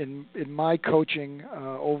 in my coaching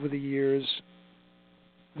over the years,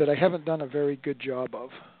 that I haven't done a very good job of.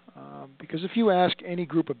 Because if you ask any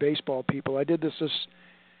group of baseball people, I did this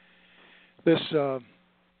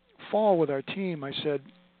fall with our team. I said,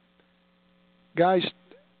 guys,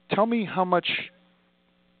 tell me how much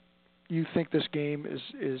you think this game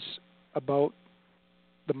is about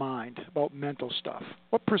the mind, about mental stuff.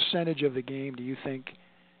 What percentage of the game do you think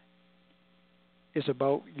is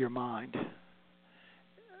about your mind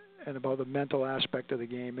and about the mental aspect of the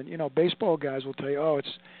game? And baseball guys will tell you, oh,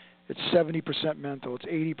 it's 70% mental, it's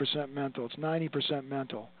 80% mental, it's 90%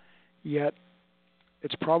 mental. Yet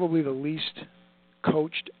it's probably the least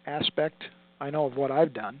coached aspect I know of what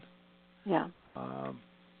I've done. Yeah.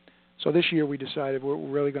 So this year we decided we're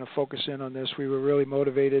really going to focus in on this. We were really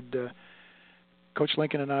motivated. Coach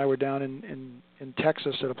Lincoln and I were down in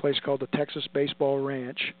Texas at a place called the Texas Baseball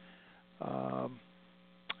Ranch.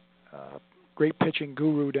 Great pitching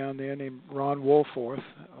guru down there named Ron Woolforth.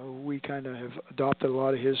 We kind of have adopted a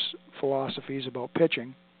lot of his philosophies about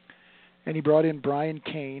pitching. And he brought in Brian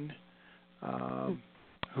Kane,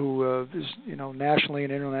 who is nationally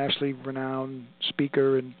and internationally renowned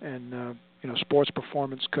speaker and sports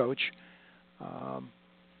performance coach.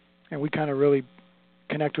 And we kind of really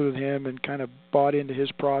connected with him and kind of bought into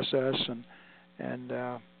his process, and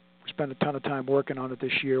we spent a ton of time working on it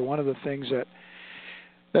this year. One of the things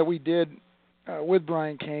that we did with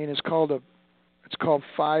Brian Kane is called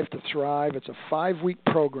 5 to Thrive. It's a 5-week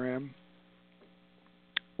program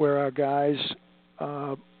where our guys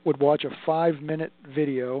would watch a 5-minute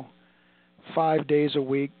video 5 days a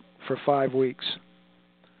week for 5 weeks,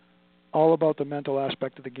 all about the mental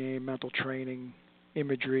aspect of the game, mental training,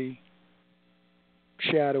 imagery,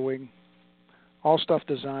 shadowing, all stuff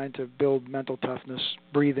designed to build mental toughness,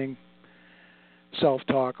 breathing,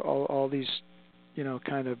 self-talk, all these,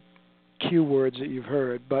 kind of cue words that you've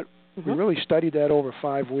heard. But we really studied that over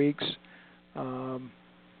 5 weeks.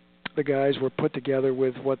 The guys were put together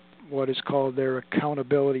with what is called their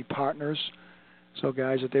accountability partners, so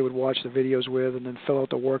guys that they would watch the videos with and then fill out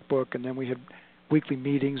the workbook, and then we had weekly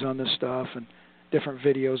meetings on this stuff and different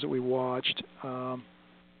videos that we watched.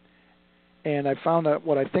 And I found that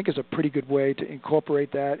what I think is a pretty good way to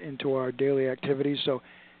incorporate that into our daily activities. So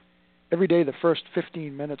every day, the first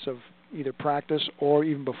 15 minutes of either practice or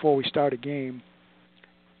even before we start a game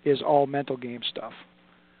is all mental game stuff.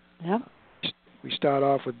 Yeah. We start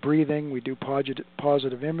off with breathing. We do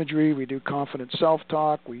positive imagery. We do confident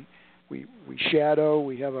self-talk. We shadow.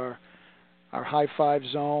 We have our high five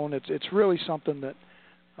zone. It's really something that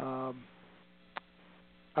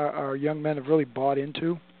our young men have really bought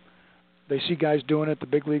into. They see guys doing it at the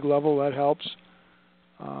big league level. That helps,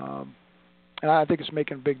 and I think it's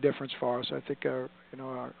making a big difference for us. I think our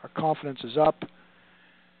confidence is up.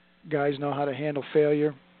 Guys know how to handle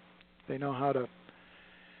failure. They know how to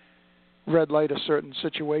red light a certain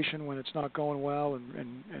situation when it's not going well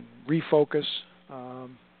and refocus.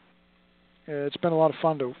 It's been a lot of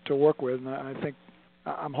fun to work with, and I think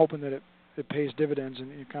I'm hoping that it pays dividends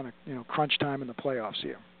in kind of crunch time in the playoffs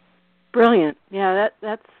here. Brilliant. Yeah,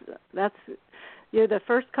 that's you're the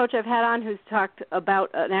first coach I've had on who's talked about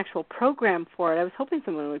an actual program for it. I was hoping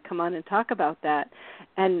someone would come on and talk about that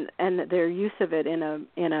and their use of it in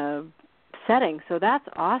a setting. So that's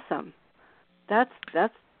awesome. That's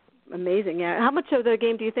amazing. Yeah. How much of the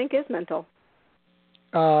game do you think is mental?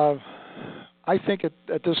 I think at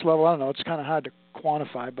this level, I don't know. It's kind of hard to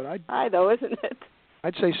quantify, but isn't it?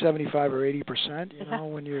 I'd say 75 or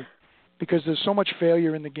 80%. Because there's so much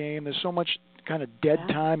failure in the game. There's so much kind of dead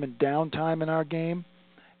time and downtime in our game,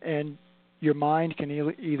 and your mind can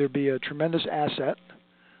either be a tremendous asset,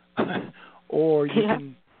 or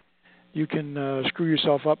you can screw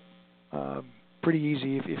yourself up pretty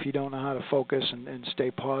easy if you don't know how to focus and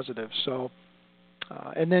stay positive. So,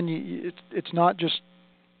 and then it's not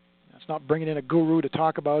bringing in a guru to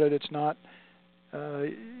talk about it. It's not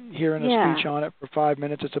hearing a speech on it for 5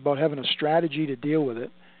 minutes. It's about having a strategy to deal with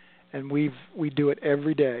it. And we do it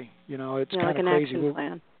every day. It's kind of crazy.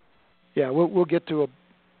 Plan. We'll get to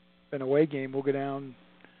an away game. We'll go down,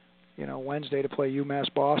 Wednesday to play UMass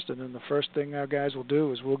Boston, and the first thing our guys will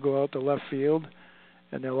do is we'll go out to left field,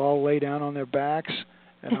 and they'll all lay down on their backs,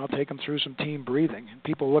 and I'll take them through some team breathing. And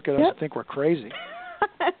people look at us and think we're crazy.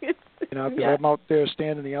 Because I'm out there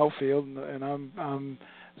standing in the outfield, and I'm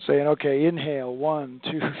saying, okay, inhale, 1,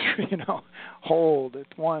 2, 3, hold it,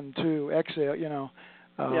 1, 2, exhale,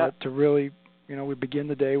 to really, we begin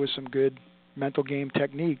the day with some good mental game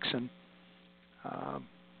techniques, and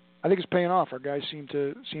I think it's paying off. Our guys seem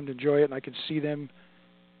to enjoy it, and I can see them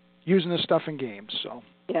using this stuff in games. So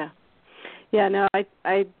Yeah, no,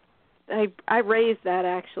 I raised that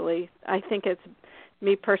actually. I think it's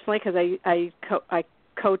me personally because I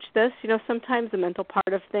coach this. Sometimes the mental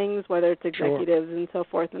part of things, whether it's executives and so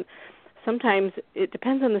forth, and sometimes it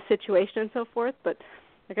depends on the situation and so forth. But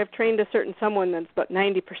like I've trained a certain someone that's about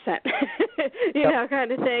 90%,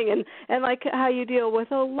 kind of thing, and like how you deal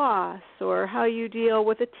with a loss or how you deal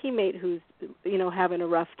with a teammate who's having a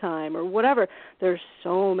rough time or whatever. There's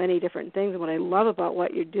so many different things. And what I love about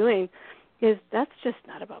what you're doing is that's just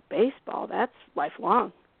not about baseball. That's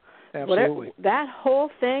lifelong. Absolutely. That whole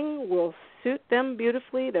thing will suit them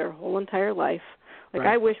beautifully their whole entire life. Like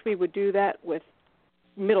right. I wish we would do that with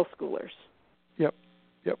middle schoolers. Yep.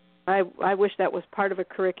 I wish that was part of a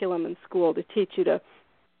curriculum in school to teach you to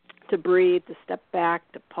breathe, to step back,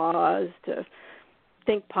 to pause, to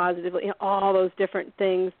think positively. All those different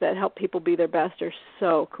things that help people be their best are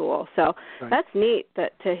so cool. So That's neat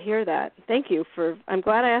to hear that. Thank you I'm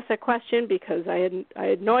glad I asked that question because I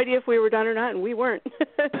had no idea if we were done or not, and we weren't.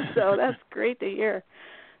 So that's great to hear.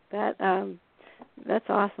 That's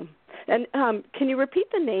awesome. And can you repeat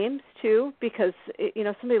the names too? Because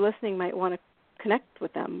somebody listening might want to connect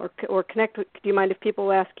with them or connect with. Do you mind if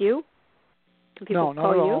people ask you? Can people not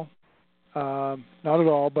call at you? all. Not at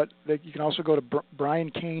all, but you can also go to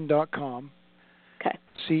briancain.com. Okay.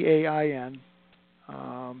 CAIN.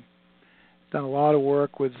 Done a lot of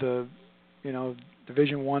work with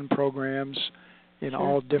Division I programs in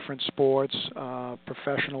all different sports,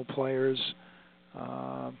 professional players,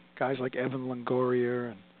 guys like Evan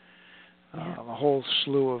Longoria, and a whole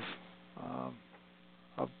slew of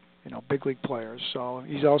big league players. So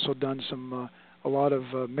he's also done some a lot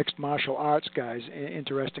of mixed martial arts guys,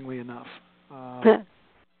 interestingly enough. But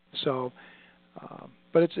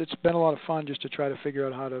it's been a lot of fun just to try to figure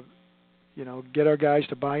out how to, get our guys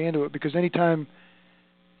to buy into it, because anytime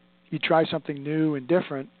you try something new and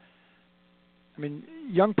different, I mean,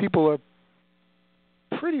 young people are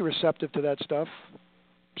pretty receptive to that stuff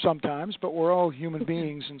sometimes, but we're all human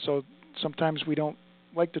beings, and so sometimes we don't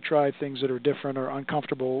like to try things that are different or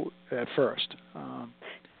uncomfortable at first.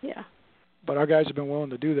 But our guys have been willing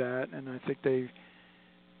to do that, and I think they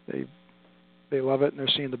love it, and they're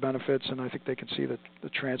seeing the benefits, and I think they can see the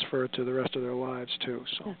transfer to the rest of their lives too.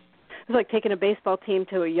 So it's like taking a baseball team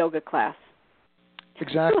to a yoga class.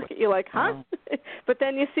 Exactly. You're like, huh? But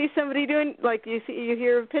then you see somebody doing, like you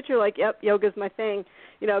hear a pitcher like, yep, yoga's my thing.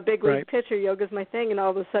 A big league pitcher, yoga's my thing, and all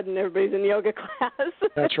of a sudden everybody's in yoga class.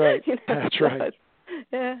 That's right. That's right.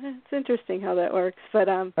 Yeah, it's interesting how that works. But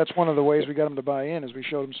that's one of the ways we got them to buy in, is we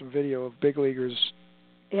showed them some video of big leaguers,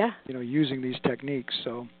 using these techniques.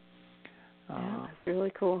 So that's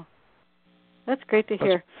really cool. That's great to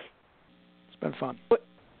hear. It's been fun.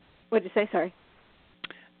 What'd you say? Sorry.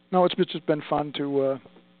 No, it's just been fun to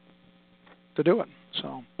do it.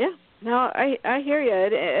 So yeah, no, I hear you.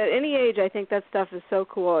 At any age, I think that stuff is so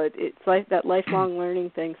cool. It's like that lifelong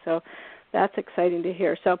learning thing. So that's exciting to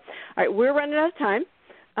hear. So, all right, we're running out of time.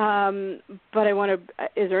 But I want to.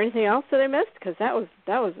 Is there anything else that I missed? Because that was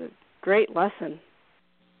a great lesson.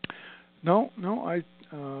 No. All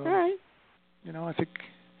right.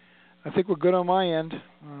 I think we're good on my end.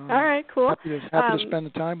 All right, cool. Happy to spend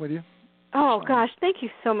the time with you. Oh gosh, thank you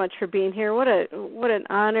so much for being here. What an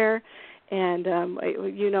honor. And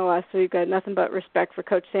us, so we've got nothing but respect for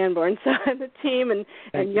Coach Sanborn, so the team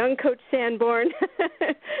and young Coach Sanborn,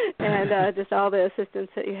 and just all the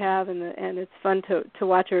assistants that you have, and it's fun to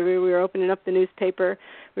watch her. We were opening up the newspaper.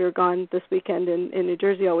 We were gone this weekend in New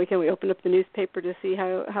Jersey all weekend. We opened up the newspaper to see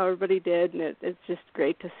how everybody did, and it's just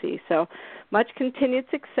great to see. So much continued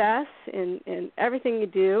success in everything you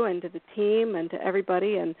do, and to the team and to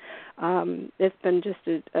everybody. And it's been just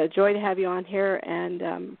a joy to have you on here, and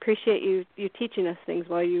appreciate you teaching us things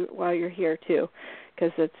while you're here too,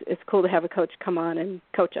 because it's cool to have a coach come on and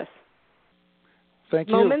coach us. Thank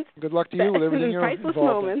you. Moments, good luck to you with everything you're priceless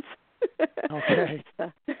involved moments. in. Okay.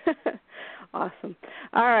 Awesome.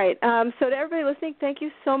 All right. So to everybody listening, thank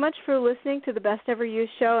you so much for listening to the Best Ever You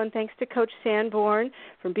show, and thanks to Coach Sanborn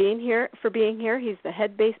for being here. He's the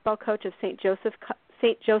head baseball coach of St.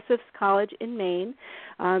 Joseph's College in Maine.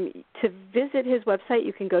 To visit his website,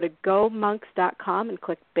 you can go to gomonks.com and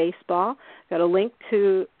click baseball. Got a link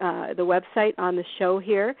to the website on the show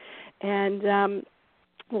here, and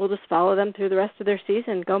we'll just follow them through the rest of their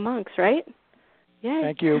season. Go Monks, right? Yay.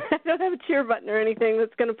 Thank you. I don't have a cheer button or anything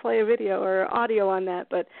that's going to play a video or audio on that,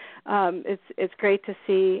 but it's great to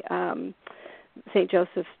see St.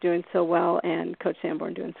 Joseph's doing so well and Coach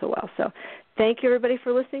Sanborn doing so well. So thank you, everybody,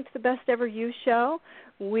 for listening to the Best Ever You show.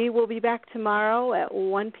 We will be back tomorrow at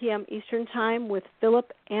 1 p.m. Eastern Time with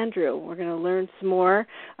Philip Andrew. We're going to learn some more.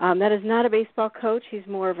 That is not a baseball coach. He's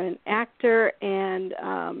more of an actor and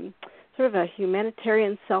sort of a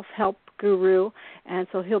humanitarian self-help guru. And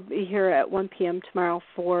so he'll be here at 1 p.m. tomorrow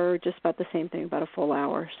for just about the same thing, about a full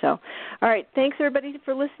hour. So, all right, thanks, everybody,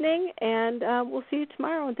 for listening, and we'll see you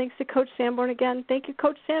tomorrow. And thanks to Coach Sanborn again. Thank you,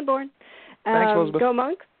 Coach Sanborn. Thanks, Elizabeth. Go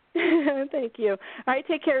Monks. Thank you. All right,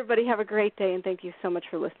 take care, everybody. Have a great day, and thank you so much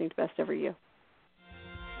for listening to Best Ever You.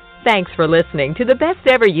 Thanks for listening to the Best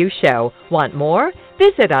Ever You show. Want more?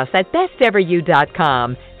 Visit us at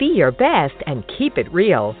besteveryou.com. Be your best and keep it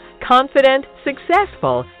real. Confident,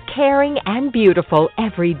 successful, caring, and beautiful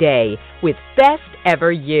every day with Best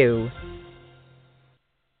Ever You.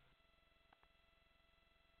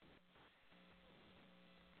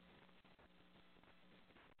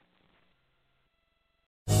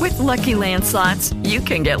 With Lucky Land Slots, you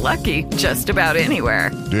can get lucky just about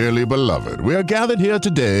anywhere. Dearly beloved, we are gathered here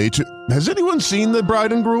today to... Has anyone seen the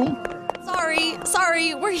bride and groom?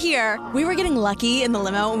 Sorry, we're here. We were getting lucky in the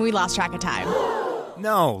limo and we lost track of time.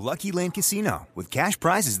 No, Lucky Land Casino, with cash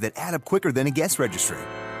prizes that add up quicker than a guest registry.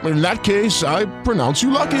 In that case, I pronounce you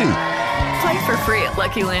lucky. Play for free at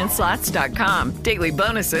LuckyLandSlots.com. Daily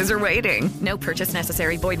bonuses are waiting. No purchase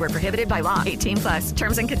necessary. Void where prohibited by law. 18+.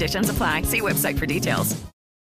 Terms and conditions apply. See website for details.